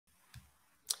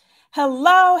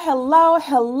Hello, hello,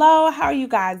 hello. How are you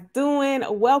guys doing?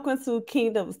 Welcome to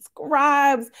Kingdom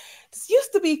Scribes. This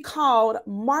used to be called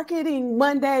Marketing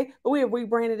Monday, but we have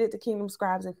rebranded it to Kingdom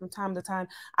Scribes. And from time to time,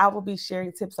 I will be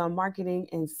sharing tips on marketing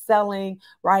and selling,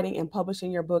 writing, and publishing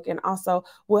your book. And also,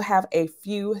 we'll have a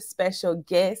few special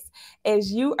guests.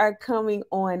 As you are coming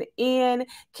on in,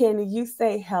 can you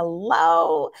say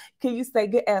hello? Can you say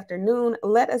good afternoon?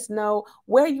 Let us know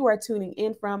where you are tuning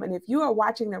in from. And if you are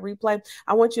watching the replay,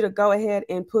 I want you to go ahead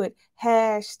and put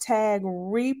hashtag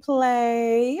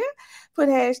replay. Put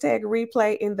hashtag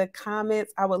replay in the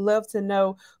comments. I would love to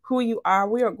know who you are.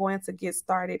 We are going to get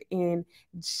started in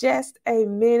just a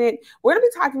minute. We're going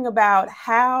to be talking about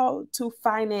how to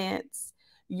finance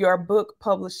your book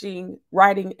publishing,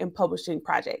 writing, and publishing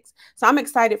projects. So I'm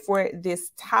excited for this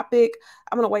topic.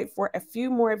 I'm going to wait for a few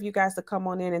more of you guys to come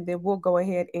on in, and then we'll go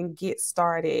ahead and get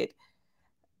started.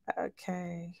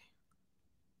 Okay.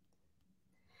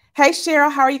 Hey, Cheryl,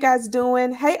 how are you guys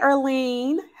doing? Hey,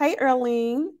 Erlene. Hey,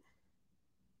 Erlene.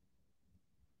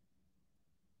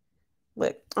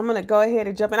 Look, I'm going to go ahead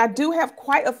and jump in. I do have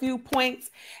quite a few points,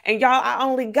 and y'all, I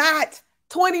only got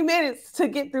 20 minutes to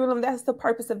get through them. That's the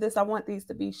purpose of this. I want these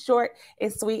to be short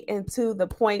and sweet and to the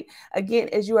point. Again,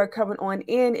 as you are coming on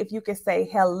in, if you can say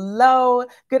hello,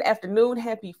 good afternoon,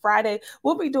 happy Friday.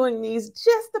 We'll be doing these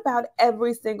just about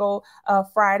every single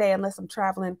Friday, unless I'm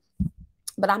traveling.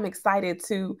 But I'm excited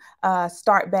to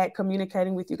start back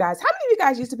communicating with you guys. How many of you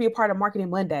guys used to be a part of Marketing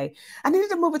Monday? I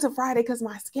needed to move it to Friday because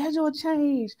my schedule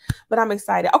changed, but I'm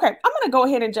excited. Okay, I'm going to go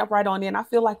ahead and jump right on in. I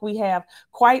feel like we have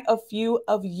quite a few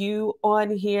of you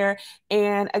on here.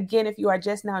 And again, if you are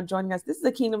just now joining us, this is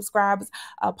the Kingdom Scribes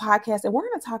podcast, and we're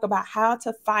going to talk about how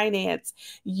to finance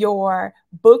your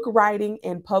book writing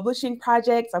and publishing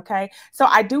projects. Okay, so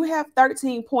I do have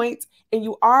 13 points, and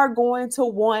you are going to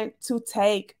want to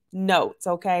take notes.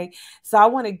 Okay. So I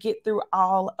want to get through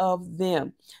all of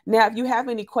them. Now, if you have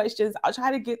any questions, I'll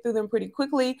try to get through them pretty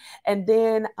quickly. And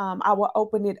then I will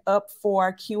open it up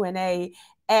for Q&A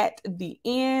at the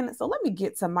end. So let me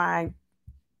get to my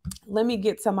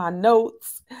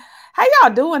notes. How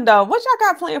y'all doing though? What y'all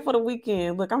got planned for the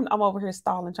weekend? Look, I'm over here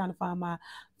stalling, trying to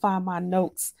find my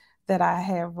notes that I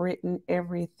have written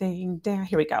everything down.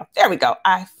 Here we go. There we go.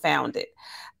 I found it.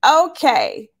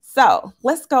 Okay. So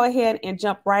let's go ahead and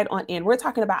jump right on in. We're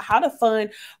talking about how to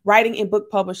fund writing and book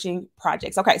publishing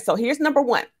projects. Okay, so here's number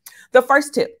one. The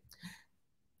first tip: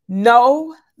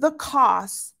 know the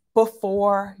costs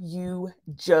before you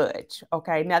judge.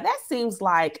 Okay, now that seems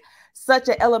like such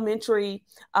an elementary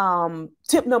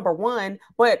tip number one,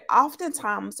 but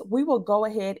oftentimes we will go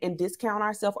ahead and discount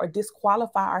ourselves or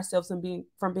disqualify ourselves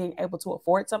from being able to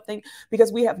afford something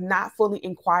because we have not fully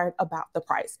inquired about the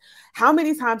price. How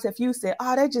many times have you said,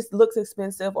 oh, that just looks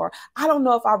expensive, or I don't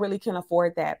know if I really can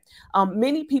afford that?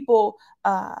 Many people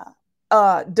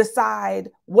decide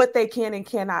what they can and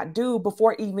cannot do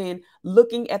before even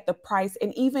looking at the price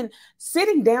and even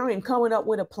sitting down and coming up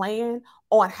with a plan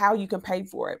on how you can pay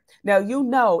for it. Now, you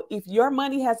know, if your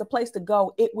money has a place to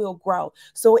go, it will grow.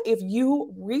 So if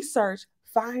you research,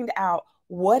 find out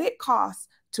what it costs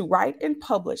to write and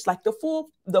publish, like the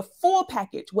full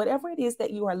package, whatever it is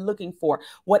that you are looking for,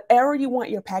 whatever you want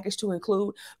your package to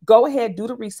include, go ahead, do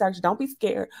the research. Don't be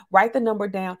scared. Write the number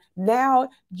down. Now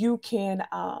you can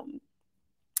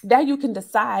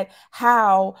decide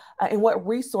how and what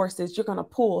resources you're going to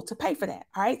pull to pay for that.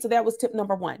 All right. So that was tip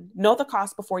number one. Know the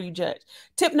cost before you judge.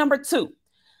 Tip number two: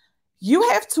 you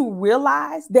have to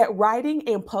realize that writing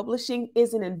and publishing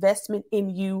is an investment in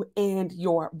you and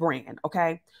your brand.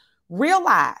 Okay.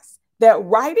 Realize that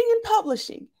writing and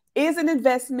publishing is an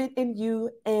investment in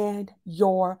you and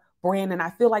your brand. And I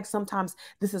feel like sometimes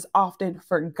this is often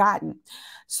forgotten.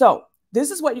 So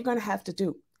this is what you're going to have to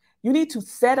do. You need to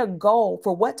set a goal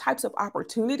for what types of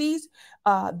opportunities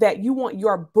that you want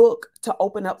your book to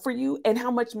open up for you and how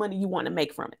much money you want to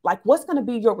make from it. Like, what's going to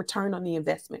be your return on the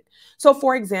investment? So,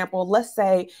 for example, let's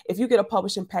say if you get a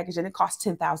publishing package and it costs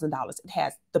 $10,000, it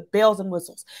has the bells and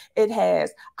whistles. It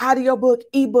has audiobook,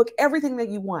 ebook, everything that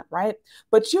you want, right?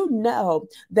 But you know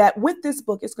that with this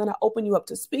book, it's going to open you up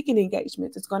to speaking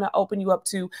engagements. It's going to open you up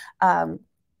to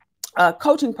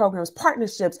coaching programs,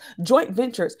 partnerships, joint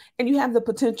ventures, and you have the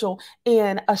potential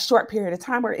in a short period of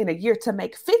time or in a year to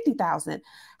make 50,000.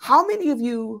 How many of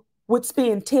you would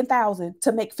spend 10,000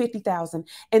 to make 50,000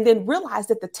 and then realize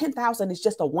that the 10,000 is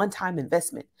just a one-time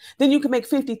investment? Then you can make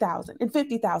 50,000 and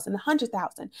 50,000,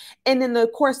 100,000. And in the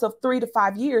course of 3 to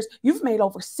 5 years, you've made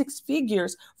over 6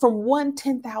 figures from one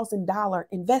 $10,000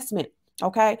 investment.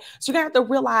 Okay, so you're gonna have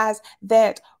to realize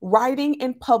that writing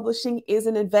and publishing is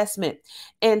an investment.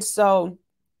 And so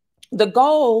the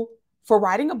goal for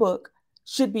writing a book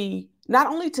should be not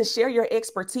only to share your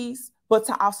expertise, but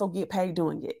to also get paid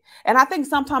doing it. And I think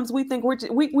sometimes we think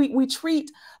we treat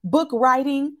book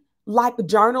writing like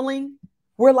journaling.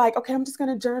 We're like, okay, I'm just going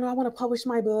to journal. I want to publish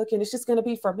my book and it's just going to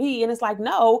be for me. And it's like,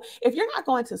 no, if you're not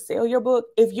going to sell your book,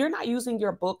 if you're not using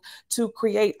your book to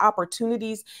create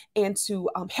opportunities and to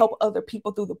help other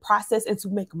people through the process and to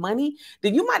make money,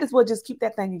 then you might as well just keep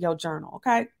that thing in your journal.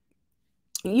 Okay.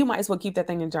 You might as well keep that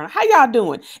thing in journal. How y'all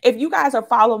doing? If you guys are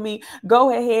following me,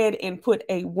 go ahead and put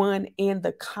a 1 in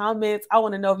the comments. I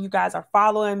want to know if you guys are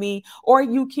following me, or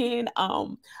you can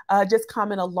just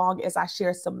comment along as I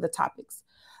share some of the topics.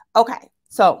 Okay,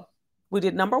 so we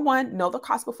did number 1, know the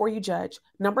cost before you judge.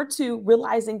 Number 2,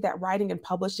 realizing that writing and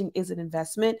publishing is an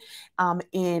investment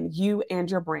in you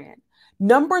and your brand.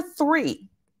 Number 3,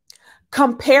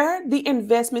 compare the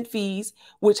investment fees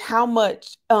with how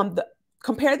much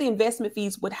compare the investment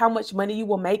fees with how much money you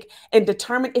will make and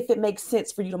determine if it makes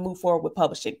sense for you to move forward with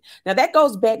publishing. Now that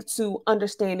goes back to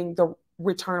understanding the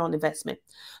return on investment.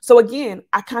 So again,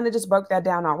 I kind of just broke that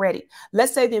down already.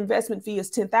 Let's say the investment fee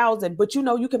is $10,000, but you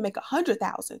know you can make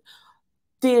 $100,000.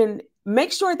 Then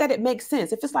make sure that it makes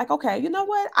sense. If it's like, okay, you know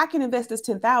what, I can invest this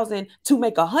 $10,000 to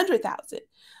make $100,000.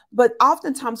 But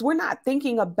oftentimes we're not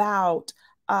thinking about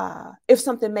if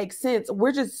something makes sense.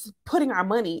 We're just putting our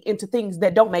money into things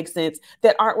that don't make sense,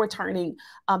 that aren't returning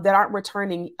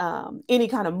any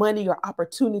kind of money or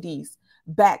opportunities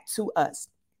back to us.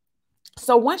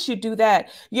 So once you do that,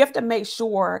 you have to make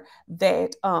sure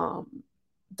that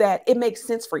that it makes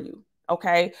sense for you.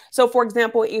 Okay. So for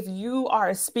example, if you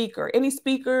are a speaker, any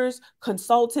speakers,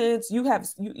 consultants, you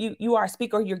are a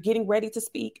speaker, you're getting ready to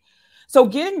speak. So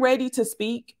getting ready to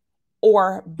speak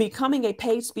or becoming a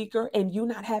paid speaker and you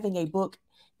not having a book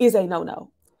is a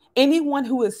no-no. Anyone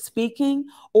who is speaking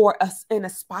or an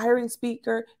aspiring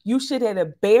speaker, you should at a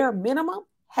bare minimum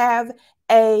have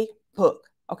a book.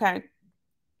 Okay.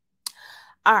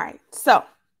 All right. So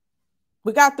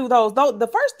we got through those. Though the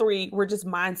first 3 were just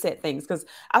mindset things, because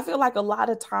I feel like a lot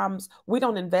of times we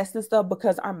don't invest in stuff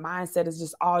because our mindset is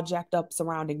just all jacked up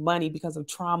surrounding money because of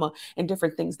trauma and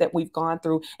different things that we've gone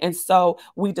through. And so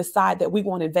we decide that we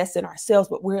won't invest in ourselves,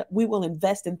 but we will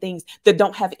invest in things that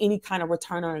don't have any kind of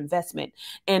return on investment.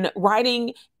 And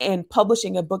writing and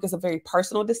publishing a book is a very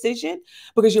personal decision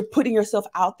because you're putting yourself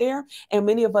out there. And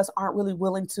many of us aren't really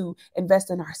willing to invest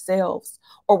in ourselves,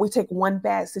 or we take one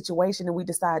bad situation and we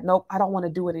decide, nope, I don't want to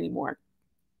do it anymore.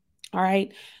 All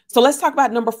right. So let's talk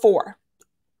about number 4.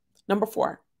 Number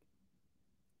 4.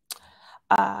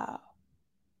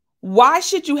 Why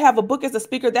should you have a book as a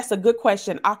speaker? That's a good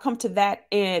question. I'll come to that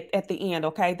at the end.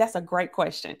 Okay. That's a great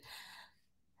question.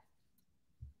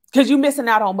 Because you're missing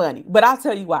out on money, but I'll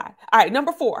tell you why. All right.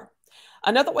 Number 4.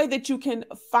 Another way that you can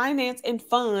finance and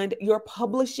fund your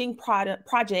publishing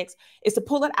projects is to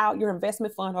pull it out your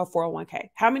investment fund or 401k.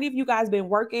 How many of you guys been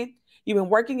working? You've been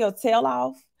working your tail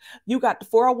off. You got the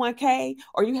 401k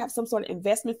or you have some sort of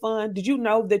investment fund. Did you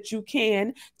know that you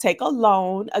can take a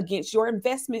loan against your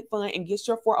investment fund and get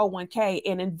your 401k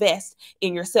and invest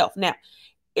in yourself? Now,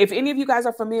 if any of you guys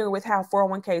are familiar with how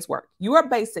 401ks work, you are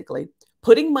basically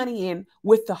putting money in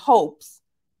with the hopes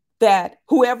that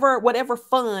whatever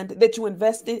fund that you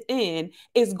invested in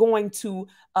is going to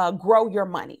grow your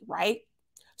money, right?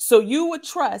 So you would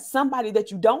trust somebody that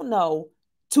you don't know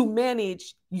to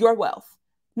manage your wealth.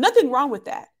 Nothing wrong with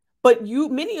that. But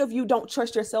many of you don't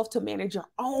trust yourself to manage your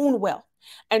own wealth.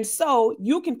 And so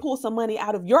you can pull some money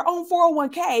out of your own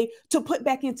 401k to put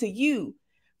back into you.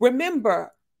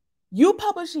 Remember, you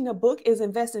publishing a book is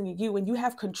investing in you, and you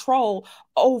have control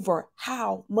over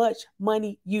how much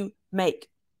money you make.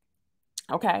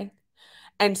 Okay.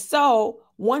 And so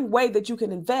one way that you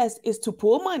can invest is to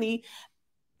pull money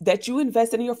that you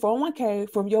invested in your 401k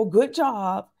from your good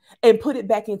job and put it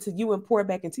back into you and pour it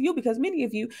back into you. Because many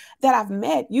of you that I've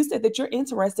met, you said that you're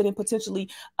interested in potentially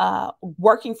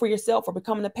working for yourself or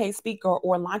becoming a paid speaker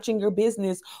or launching your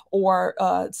business or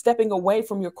stepping away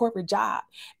from your corporate job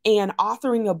and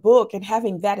authoring a book and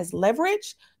having that as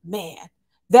leverage. Man,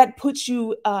 that puts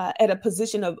you at a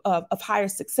position of higher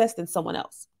success than someone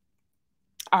else.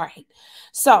 All right.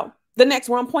 So the next,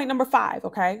 we're on point number 5.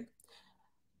 Okay.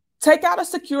 Take out a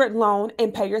secured loan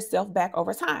and pay yourself back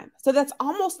over time. So that's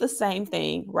almost the same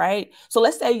thing, right? So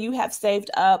let's say you have saved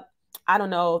up, I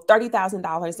don't know,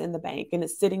 $30,000 in the bank and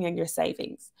it's sitting in your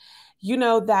savings. You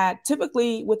know that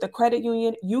typically with the credit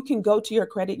union, you can go to your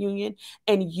credit union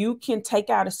and you can take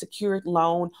out a secured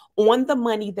loan on the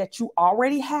money that you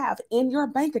already have in your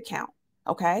bank account.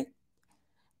 Okay.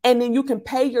 And then you can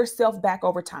pay yourself back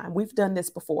over time. We've done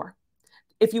this before.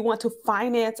 if you want to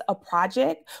finance a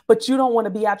project, but you don't want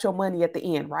to be out your money at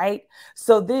the end, right?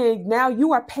 So then now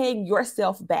you are paying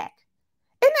yourself back.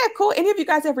 Isn't that cool? Any of you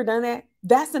guys ever done that?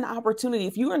 That's an opportunity.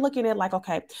 If you are looking at like,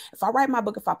 okay, if I write my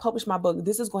book, if I publish my book,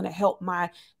 this is going to help my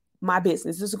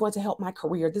business. This is going to help my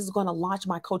career. This is going to launch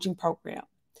my coaching program.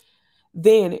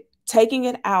 Then taking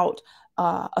it out,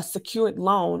 a secured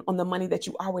loan on the money that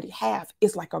you already have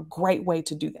is like a great way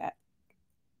to do that.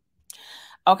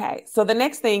 Okay, so the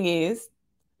next thing is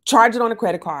charge it on a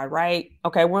credit card, right?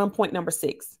 Okay, we're on point number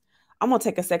 6. I'm gonna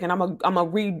take a second. I'm gonna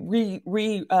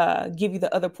give you the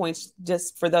other points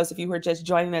just for those of you who are just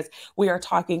joining us. We are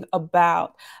talking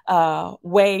about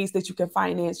ways that you can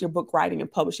finance your book writing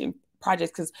and publishing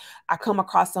projects, because I come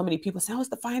across so many people saying, "Oh, it's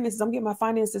the finances. I'm getting my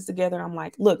finances together." And I'm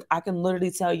like, look, I can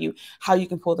literally tell you how you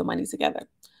can pull the money together.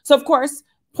 So of course,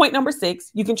 point number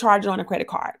 6, you can charge it on a credit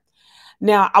card.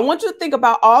 Now, I want you to think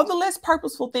about all the less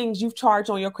purposeful things you've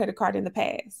charged on your credit card in the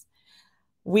past.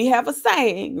 We have a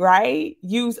saying, right?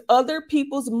 Use other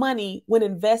people's money when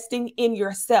investing in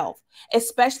yourself,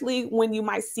 especially when you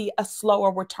might see a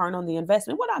slower return on the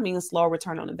investment. What I mean is slower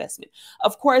return on investment.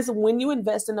 Of course, when you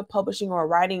invest in a publishing or a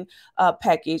writing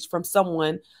package from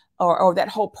someone, or that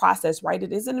whole process, right?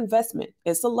 It is an investment.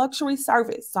 It's a luxury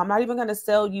service. So I'm not even going to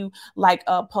sell you like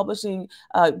publishing,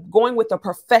 going with a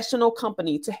professional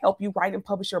company to help you write and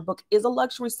publish your book is a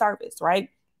luxury service, right?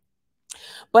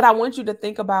 But I want you to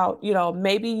think about,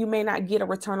 maybe you may not get a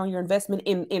return on your investment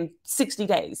in 60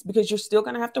 days because you're still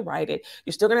going to have to write it.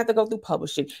 You're still going to have to go through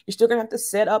publishing. You're still going to have to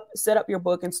set up your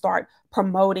book and start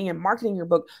promoting and marketing your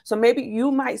book. So maybe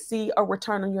you might see a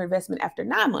return on your investment after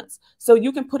 9 months. So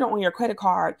you can put it on your credit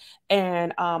card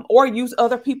and or use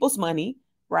other people's money,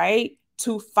 right,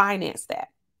 to finance that.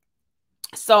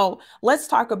 So let's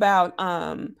talk about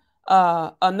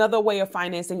another way of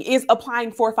financing is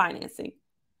applying for financing.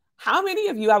 How many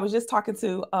of you, I was just talking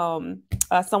to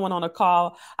someone on a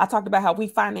call. I talked about how we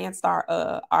financed our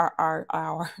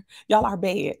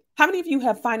bed. How many of you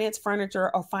have financed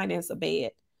furniture or financed a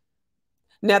bed?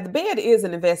 Now, the bed is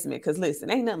an investment because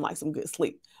listen, ain't nothing like some good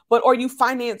sleep. Or you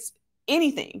finance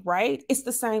anything, right? It's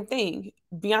the same thing.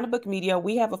 Beyond the Book Media,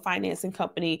 we have a financing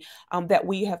company that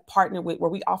we have partnered with where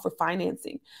we offer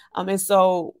financing. And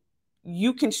so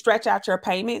you can stretch out your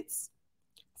payments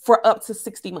for up to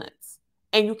 60 months.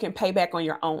 And you can pay back on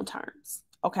your own terms.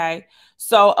 Okay.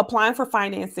 So applying for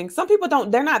financing, some people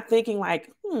they're not thinking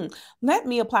like, let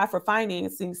me apply for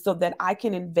financing so that I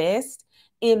can invest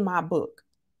in my book,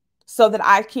 so that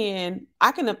I can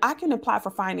apply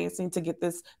for financing to get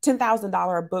this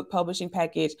 $10,000 book publishing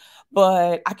package,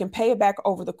 but I can pay it back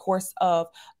over the course of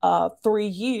 3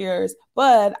 years.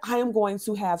 But I am going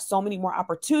to have so many more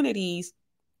opportunities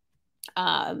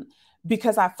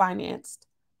because I financed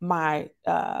my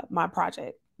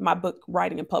project, my book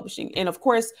writing and publishing. And of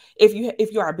course, if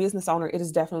you are a business owner, it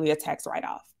is definitely a tax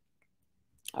write-off.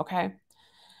 Okay.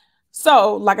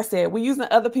 So like I said, we're using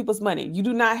other people's money. You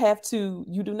do not have to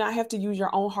use your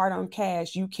own hard-earned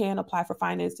cash. You can apply for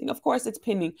financing. Of course, it's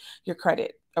pending your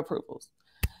credit approvals.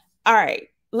 All right.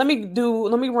 Let me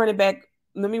run it back.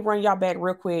 Let me run y'all back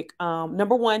real quick.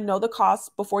 Number 1, know the costs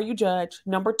before you judge.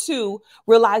 Number 2,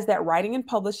 realize that writing and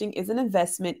publishing is an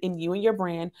investment in you and your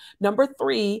brand. Number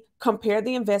 3, compare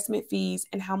the investment fees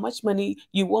and how much money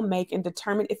you will make and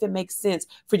determine if it makes sense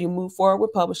for you to move forward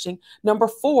with publishing. Number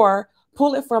 4,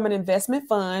 pull it from an investment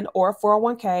fund or a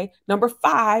 401k. Number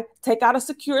 5, take out a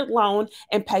secured loan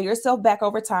and pay yourself back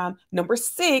over time. Number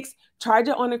 6, charge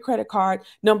it on a credit card.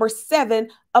 Number 7,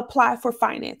 apply for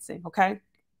financing. Okay.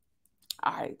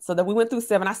 All right, so that we went through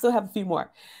 7. I still have a few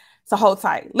more. So hold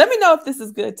tight. Let me know if this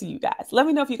is good to you guys. Let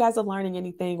me know if you guys are learning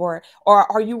anything or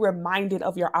are you reminded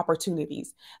of your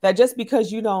opportunities, that just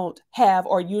because you don't have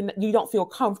or you don't feel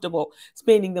comfortable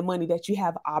spending the money, that you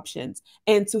have options,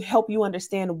 and to help you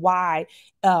understand why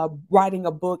writing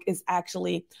a book is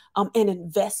actually an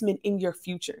investment in your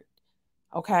future.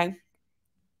 Okay.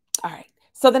 All right.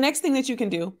 So the next thing that you can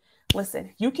do,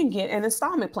 listen, you can get an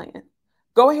installment plan.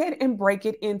 Go ahead and break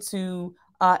it into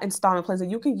installment plans. And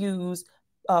you can use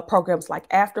programs like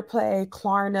Afterpay,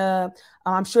 Klarna.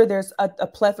 I'm sure there's a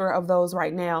plethora of those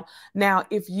right now. Now,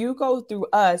 if you go through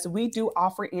us, we do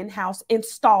offer in-house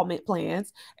installment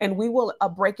plans, and we will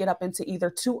break it up into either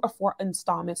 2 or 4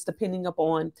 installments, depending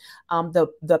upon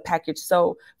the package.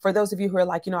 So for those of you who are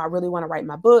like, I really want to write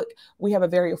my book, we have a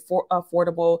very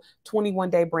affordable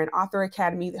 21-day brand author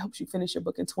academy that helps you finish your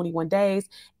book in 21 days.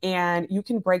 And you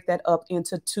can break that up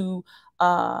into 2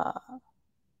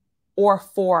 or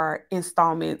 4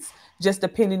 installments, just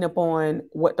depending upon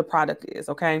what the product is.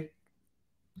 Okay.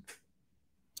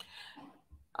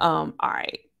 All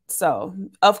right. So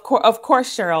of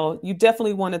course, Cheryl, you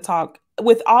definitely want to talk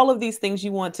with all of these things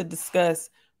you want to discuss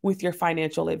with your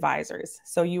financial advisors.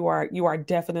 So you are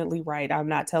definitely right. I am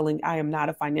not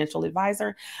a financial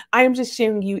advisor. I am just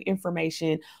sharing you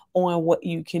information on what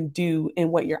you can do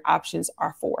and what your options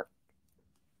are for.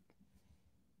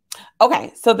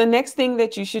 Okay, so the next thing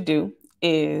that you should do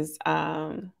is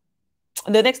the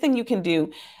next thing you can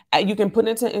do, you can put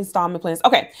into installment plans.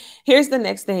 Okay, here's the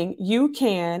next thing. You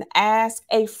can ask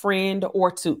a friend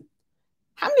or two.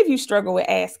 How many of you struggle with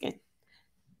asking?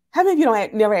 How many of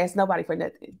you never ask nobody for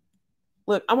nothing?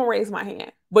 Look, I'm going to raise my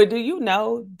hand. But do you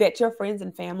know that your friends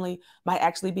and family might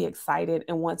actually be excited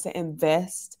and want to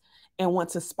invest and want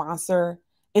to sponsor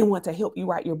and want to help you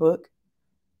write your book?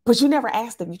 But you never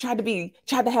asked them. You tried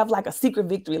to have like a secret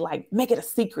victory, like make it a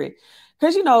secret.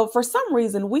 Because, for some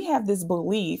reason we have this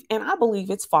belief, and I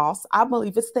believe it's false. I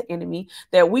believe it's the enemy,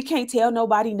 that we can't tell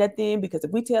nobody nothing, because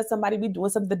if we tell somebody we doing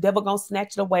something, the devil gonna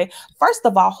snatch it away. First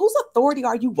of all, whose authority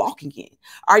are you walking in?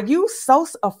 Are you so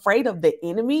afraid of the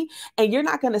enemy and you're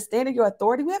not going to stand in your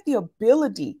authority? We have the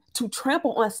ability to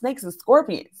trample on snakes and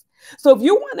scorpions. So if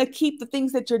you want to keep the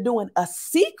things that you're doing a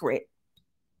secret,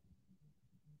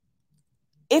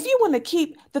 if you want to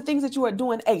keep the things that you are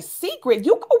doing a secret,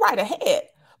 you go right ahead.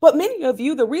 But many of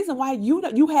you, the reason why you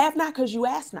have not, because you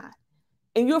ask not.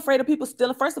 And you're afraid of people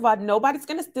stealing. First of all, nobody's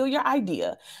going to steal your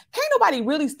idea. Can't nobody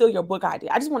really steal your book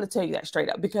idea. I just want to tell you that straight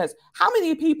up, because how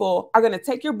many people are going to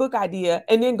take your book idea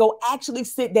and then go actually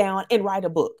sit down and write a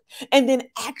book and then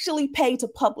actually pay to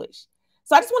publish?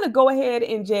 So I just want to go ahead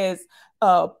and just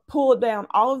pull down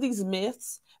all of these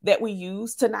myths that we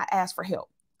use to not ask for help.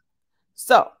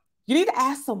 So you need to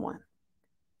ask someone.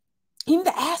 You need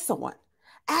to ask someone.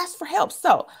 Ask for help.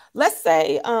 So let's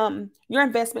say your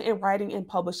investment in writing and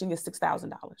publishing is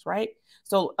 $6,000, right?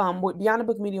 So with Beyond the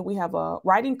Book Media, we have a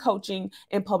writing, coaching,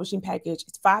 and publishing package.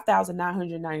 It's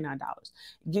 $5,999.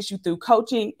 It gets you through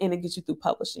coaching and it gets you through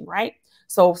publishing, right?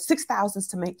 So $6,000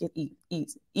 to make it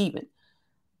even.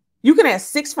 You can ask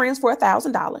 6 friends for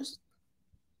 $1,000,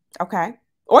 okay?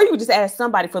 Or you can just ask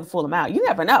somebody for the full amount. You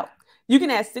never know. You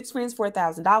can ask 6 friends for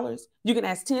 $1,000. You can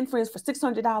ask 10 friends for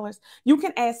 $600. You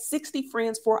can ask 60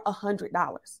 friends for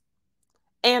 $100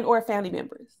 and or family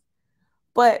members.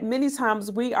 But many times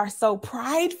we are so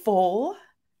prideful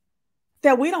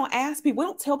that we don't ask people. We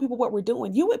don't tell people what we're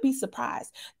doing. You would be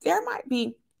surprised. There might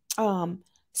be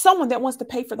someone that wants to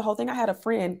pay for the whole thing. I had a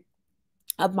friend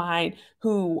of mine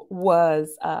who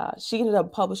was, she ended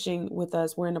up publishing with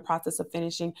us. We're in the process of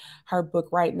finishing her book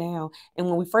right now. And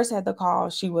when we first had the call,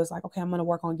 she was like, okay, I'm going to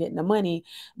work on getting the money.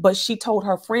 But she told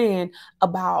her friend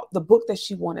about the book that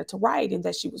she wanted to write and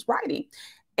that she was writing.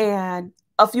 And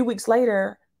a few weeks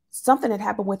later, something had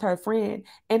happened with her friend,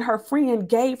 and her friend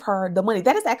gave her the money.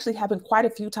 That has actually happened quite a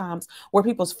few times, where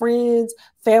people's friends,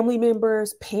 family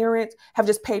members, parents have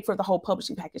just paid for the whole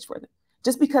publishing package for them,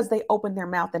 just because they opened their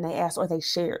mouth and they asked or they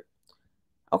shared.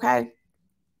 Okay.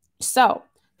 So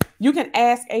you can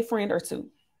ask a friend or two.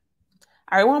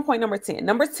 All right. We're on point number 10.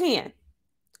 Number 10,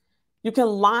 you can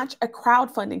launch a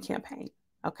crowdfunding campaign.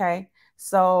 Okay.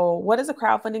 So what is a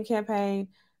crowdfunding campaign?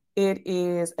 It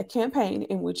is a campaign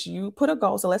in which you put a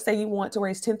goal. So let's say you want to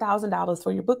raise $10,000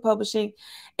 for your book publishing,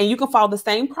 and you can follow the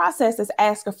same process as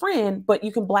ask a friend, but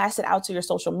you can blast it out to your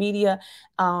social media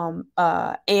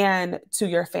and to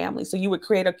your family. So you would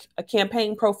create a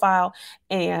campaign profile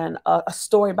and a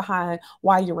story behind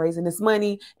why you're raising this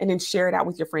money, and then share it out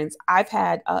with your friends. I've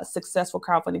had successful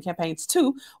crowdfunding campaigns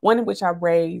too. One in which I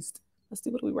raised, let's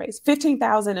see, what we raised?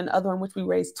 $15,000, and another one in which we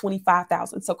raised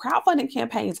 $25,000. So crowdfunding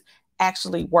campaigns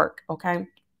actually work. Okay.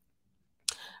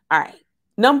 All right.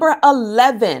 Number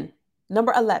 11,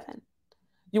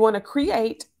 you want to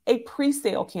create a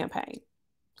pre-sale campaign.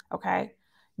 Okay.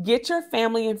 Get your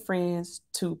family and friends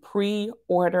to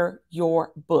pre-order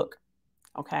your book.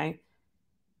 Okay.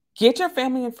 Get your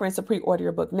family and friends to pre-order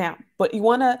your book now, but you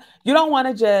don't want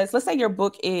to just, let's say your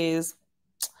book is,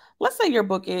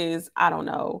 I don't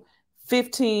know,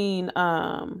 15,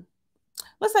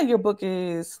 let's say your book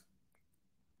is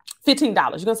 $15. You're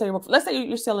going to sell your book. Let's say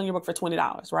you're selling your book for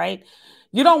 $20, right?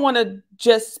 You don't want to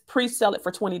just pre-sell it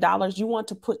for $20. You want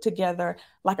to put together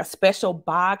like a special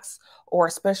box or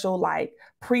a special like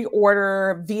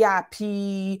pre-order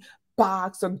VIP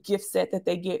box or gift set that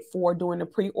they get for doing the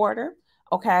pre-order.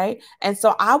 Okay. And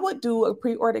so I would do a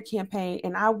pre-order campaign,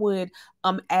 and I would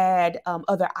add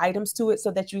other items to it so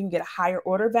that you can get a higher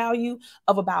order value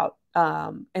of about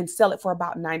and sell it for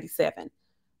about $97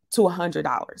 to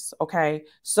 $100. Okay.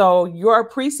 So your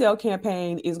pre-sale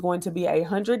campaign is going to be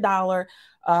 $100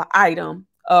 item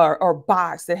or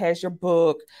box that has your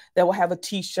book, that will have a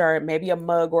t-shirt, maybe a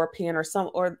mug or a pen or some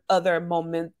other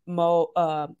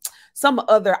some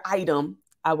other item,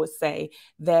 I would say,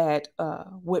 that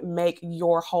would make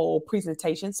your whole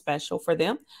presentation special for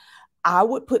them. I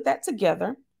would put that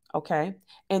together. Okay.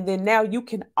 And then now you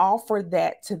can offer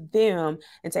that to them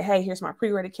and say, hey, here's my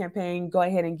pre-order campaign. Go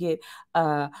ahead and get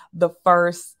be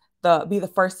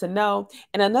the first to know.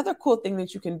 And another cool thing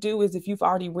that you can do is if you've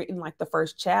already written like the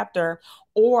first chapter,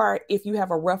 or if you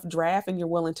have a rough draft and you're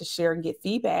willing to share and get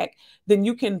feedback, then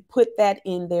you can put that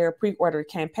in their pre-order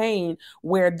campaign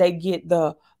where they get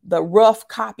the rough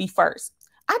copy first.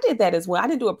 I did that as well. I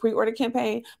didn't do a pre-order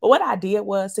campaign, but what I did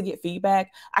was to get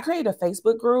feedback. I created a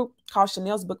Facebook group called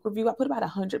Chanel's Book Review. I put about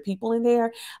 100 people in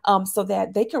there so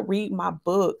that they could read my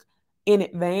book in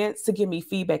advance to give me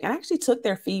feedback. And I actually took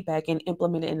their feedback and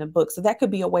implemented it in the book. So that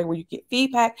could be a way where you get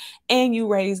feedback and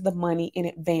you raise the money in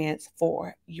advance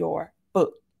for your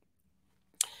book.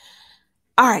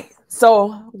 All right.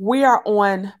 So we are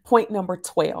on point number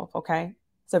 12. Okay.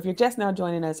 So if you're just now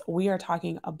joining us, we are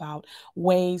talking about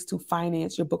ways to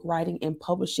finance your book writing and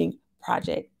publishing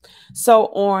project. So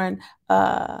on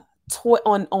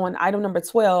item number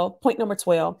 12, point number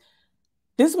 12,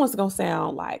 this one's going to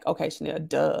sound like, okay, Chanel,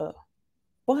 duh.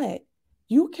 But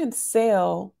you can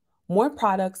sell more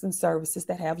products and services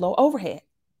that have low overhead.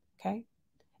 Okay.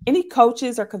 Any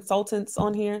coaches or consultants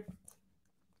on here?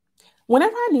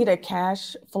 Whenever I need a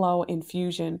cash flow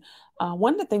infusion,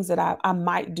 one of the things that I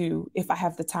might do if I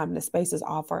have the time and the space is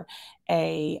offer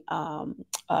a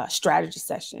strategy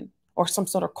session or some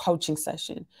sort of coaching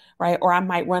session, right? Or I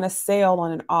might run a sale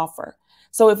on an offer.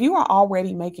 So if you are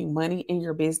already making money in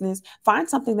your business, find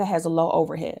something that has a low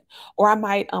overhead. Or I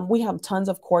might, we have tons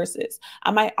of courses.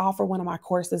 I might offer one of my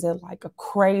courses at like a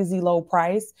crazy low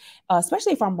price,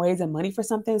 especially if I'm raising money for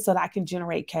something so that I can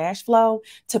generate cash flow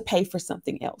to pay for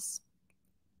something else.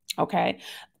 Okay.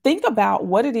 Think about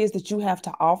what it is that you have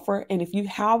to offer. And if you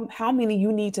how many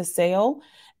you need to sell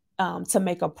to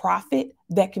make a profit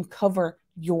that can cover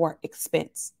your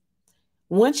expense.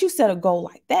 Once you set a goal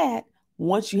like that,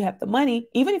 once you have the money,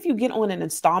 even if you get on an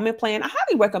installment plan, I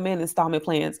highly recommend installment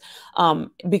plans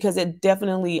because it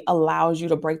definitely allows you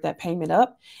to break that payment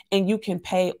up and you can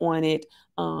pay on it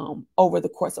over the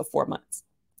course of 4 months.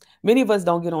 Many of us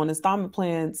don't get on installment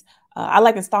plans. I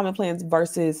like installment plans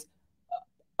versus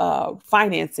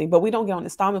financing, but we don't get on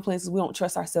installment plans because we don't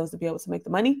trust ourselves to be able to make the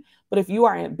money. But if you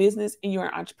are in business and you're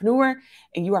an entrepreneur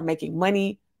and you are making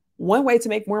money, one way to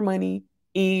make more money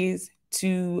is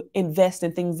to invest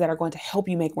in things that are going to help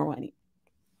you make more money.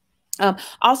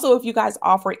 Also, if you guys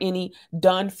offer any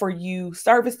done for you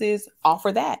services,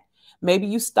 offer that. Maybe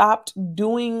you stopped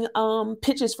doing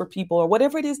pitches for people or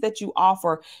whatever it is that you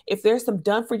offer. If there's some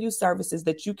done for you services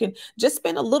that you can just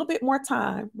spend a little bit more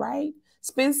time, right?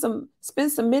 Spend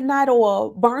some midnight oil,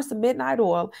 burn some midnight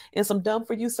oil in some done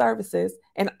for you services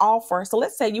and offer. So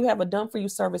let's say you have a done for you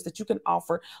service that you can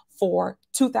offer for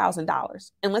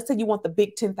 $2,000. And let's say you want the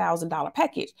big $10,000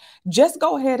 package. Just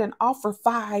go ahead and offer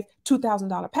 5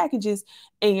 $2,000 packages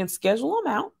and schedule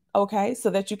them out. Okay. So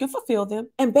that you can fulfill them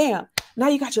and bam, now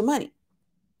you got your money.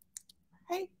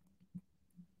 Right.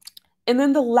 And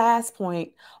then the last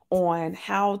point on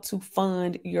how to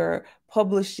fund your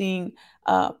publishing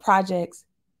projects,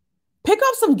 pick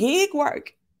up some gig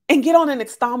work and get on an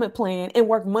installment plan and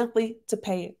work monthly to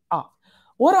pay it off.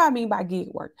 What do I mean by gig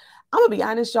work? I'm gonna be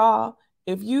honest, y'all.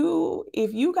 If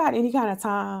you got any kind of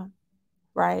time,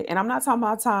 right? And I'm not talking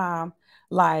about time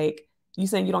like you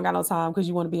saying you don't got no time because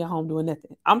you want to be at home doing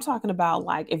nothing. I'm talking about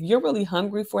like if you're really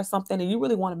hungry for something and you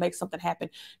really want to make something happen,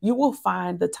 you will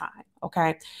find the time.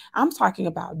 Okay. I'm talking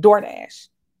about DoorDash.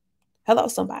 Hello,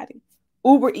 somebody.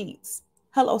 Uber Eats.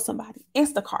 Hello, somebody.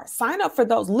 Instacart. Sign up for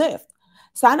those. Lyft.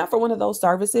 Sign up for one of those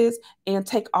services and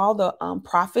take all the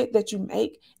profit that you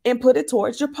make and put it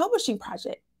towards your publishing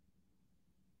project.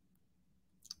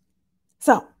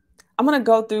 So I'm going to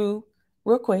go through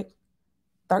real quick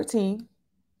 13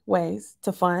 ways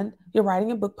to fund your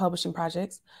writing and book publishing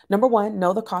projects. Number 1,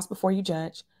 know the cost before you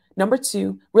judge. Number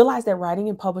 2, realize that writing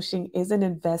and publishing is an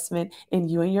investment in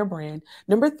you and your brand.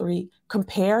 Number 3,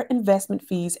 compare investment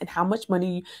fees and how much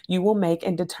money you will make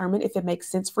and determine if it makes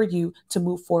sense for you to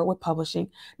move forward with publishing.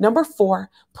 Number 4,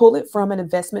 pull it from an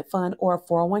investment fund or a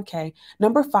 401k.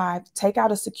 Number 5, take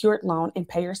out a secured loan and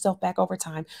pay yourself back over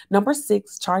time. Number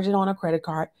 6, charge it on a credit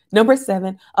card. Number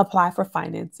 7, apply for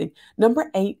financing. Number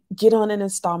 8, get on an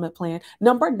installment plan.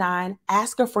 Number 9,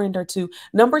 ask a friend or two.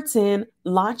 Number 10,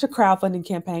 launch a crowdfunding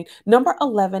campaign. Number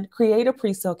 11, create a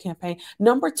pre-sale campaign.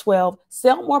 Number 12,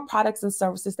 sell more products and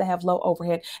services that have low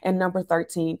overhead. And number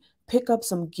 13, pick up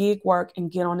some gig work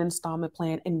and get on an installment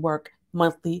plan and work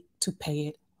monthly to pay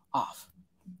it off.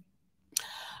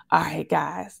 All right,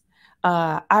 guys.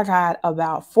 I got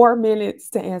about 4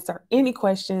 minutes to answer any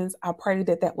questions. I pray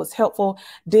that that was helpful.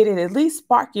 Did it at least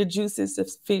spark your juices to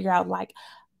figure out, like,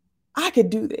 I could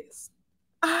do this?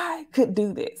 I could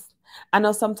do this. I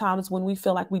know sometimes when we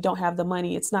feel like we don't have the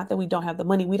money, it's not that we don't have the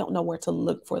money. We don't know where to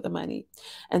look for the money.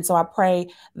 And so I pray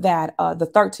that the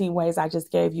 13 ways I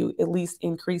just gave you at least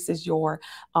increases your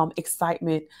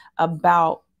excitement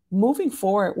about moving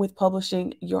forward with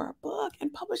publishing your book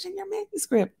and publishing your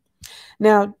manuscript.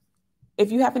 Now, if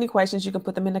you have any questions, you can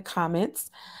put them in the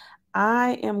comments.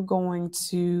 Someone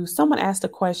asked a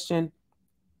question.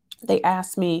 They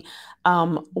asked me,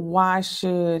 why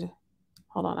should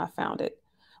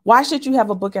you have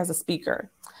a book as a speaker?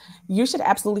 You should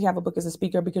absolutely have a book as a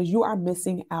speaker because you are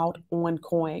missing out on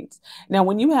coins. Now,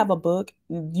 when you have a book,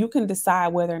 you can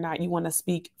decide whether or not you want to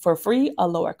speak for free or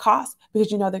lower cost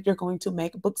because you know that you're going to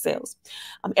make book sales.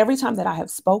 Every time that I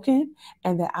have spoken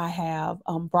and that I have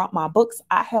brought my books,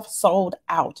 I have sold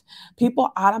out.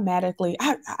 People automatically,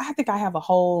 I think I have a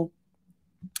whole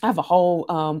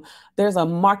there's a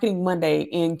Marketing Monday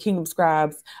in Kingdom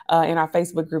Scribes in our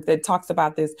Facebook group that talks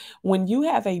about this. When you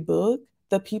have a book,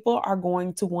 the people are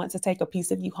going to want to take a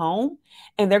piece of you home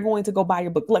and they're going to go buy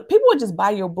your book. Like, people would just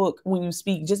buy your book when you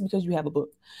speak just because you have a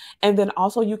book. And then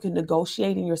also you can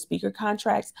negotiate in your speaker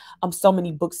contracts so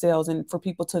many book sales and for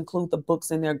people to include the books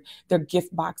in their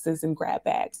gift boxes and grab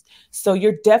bags. So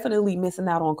you're definitely missing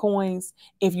out on coins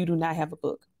if you do not have a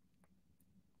book.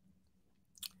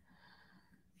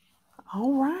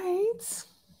 All right.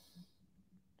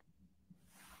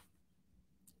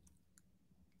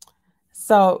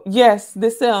 So yes,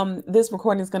 this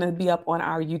recording is going to be up on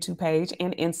our YouTube page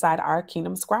and inside our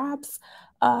Kingdom Scribes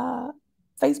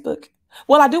Facebook.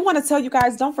 Well, I do want to tell you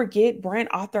guys, don't forget, Brand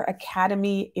Author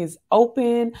Academy is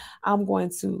open. I'm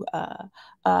going to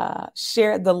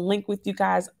share the link with you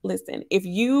guys. Listen, if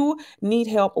you need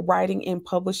help writing and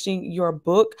publishing your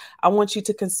book, I want you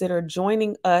to consider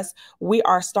joining us. We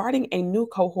are starting a new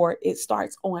cohort. It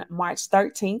starts on March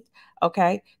 13th.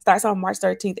 Okay, starts on March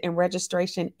 13th and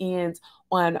registration ends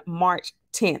on March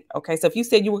 10th. Okay, so if you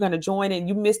said you were going to join and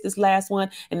you missed this last one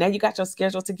and now you got your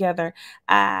schedule together,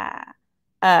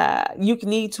 you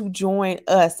need to join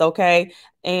us. Okay,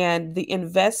 and the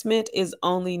investment is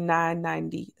only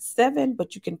 $9.97,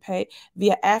 but you can pay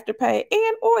via Afterpay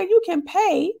or you can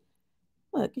pay.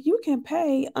 Look, you can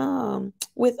pay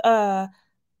with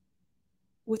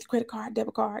credit card,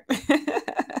 debit card.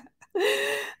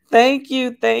 Thank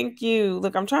you.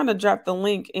 Look, I'm trying to drop the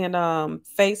link in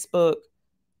Facebook.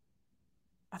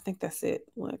 I think that's it.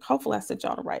 Look, hopefully I sent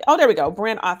y'all the right. Oh, there we go.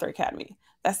 Brand Author Academy.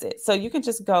 That's it. So you can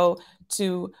just go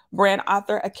to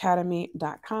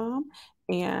brandauthoracademy.com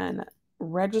and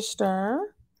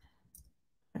register.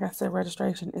 Like I said,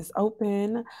 registration is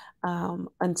open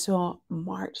until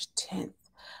March 10th.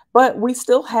 But we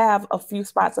still have a few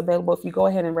spots available. If you go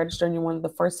ahead and register and you're one of the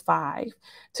first 5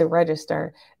 to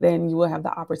register, then you will have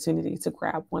the opportunity to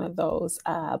grab one of those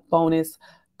bonus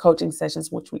coaching sessions,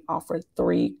 which we offer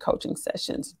 3 coaching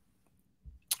sessions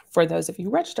for those of you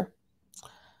who register.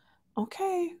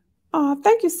 Okay.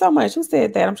 Thank you so much. Who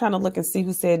said that? I'm trying to look and see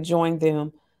who said join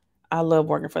them. I love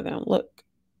working for them. Look.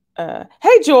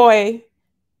 Hey, Joy.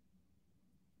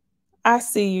 I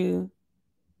see you.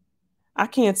 I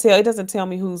can't tell. It doesn't tell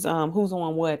me who's on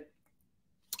what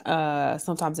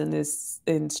sometimes in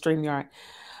StreamYard.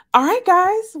 All right,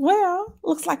 guys. Well,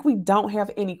 looks like we don't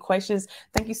have any questions.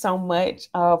 Thank you so much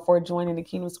for joining the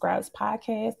Kingdom Scribes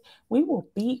podcast. We will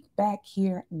be back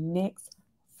here next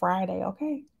Friday,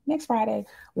 okay? Next Friday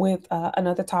with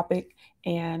another topic.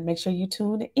 And make sure you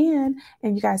tune in.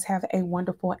 And you guys have a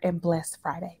wonderful and blessed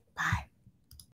Friday. Bye.